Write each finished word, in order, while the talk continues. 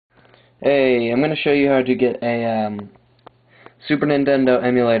Hey, I'm going to show you how to get a Super Nintendo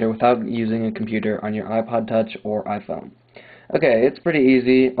emulator without using a computer on your iPod Touch or iPhone. Okay, it's pretty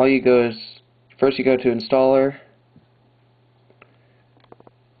easy. All you go is, first you go to Installer,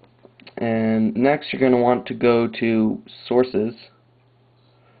 and next you're going to want to go to Sources,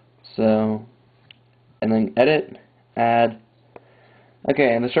 and then Edit, Add.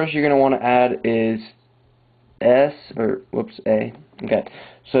 Okay, and the source you're going to want to add is A. Okay,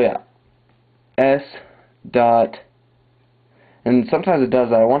 so yeah, S dot, and sometimes it does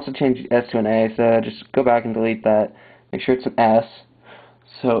that. It wants to change S to an A, so just go back and delete that. Make sure it's an S.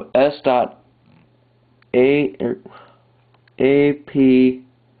 So S dot A P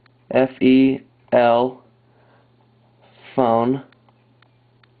F E L phone,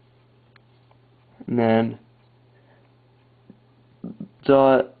 and then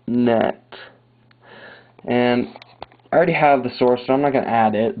 .net. And I already have the source, so I'm not going to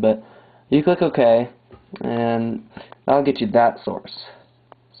add it, but you click OK, and that'll get you that source.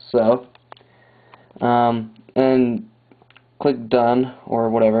 So, and click Done, or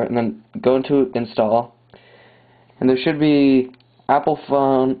whatever, and then go into Install, and there should be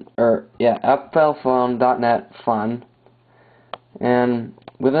applephone.net fun, and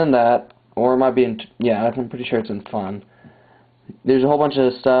within that, or it might be in, I'm pretty sure it's in fun, there's a whole bunch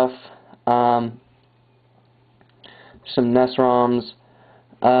of stuff, some NES ROMs,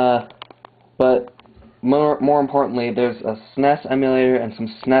 but more importantly, there's a SNES Emulator and some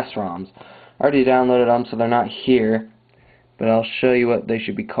SNES ROMs. I already downloaded them, so they're not here, but I'll show you what they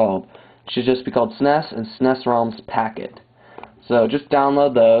should be called. It should just be called SNES and SNES ROMs Packet. So just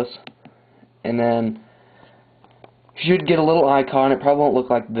download those, and then you should get a little icon. It probably won't look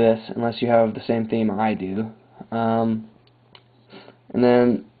like this unless you have the same theme I do. And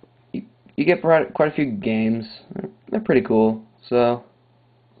then you get quite a few games. They're pretty cool, so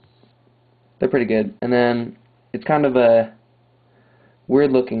they're pretty good. And then it's kind of a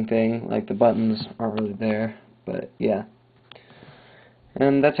weird looking thing, like the buttons aren't really there, but yeah.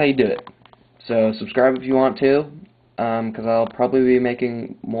 And that's how you do it. So subscribe if you want to, because I'll probably be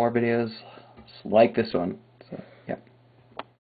making more videos like this one.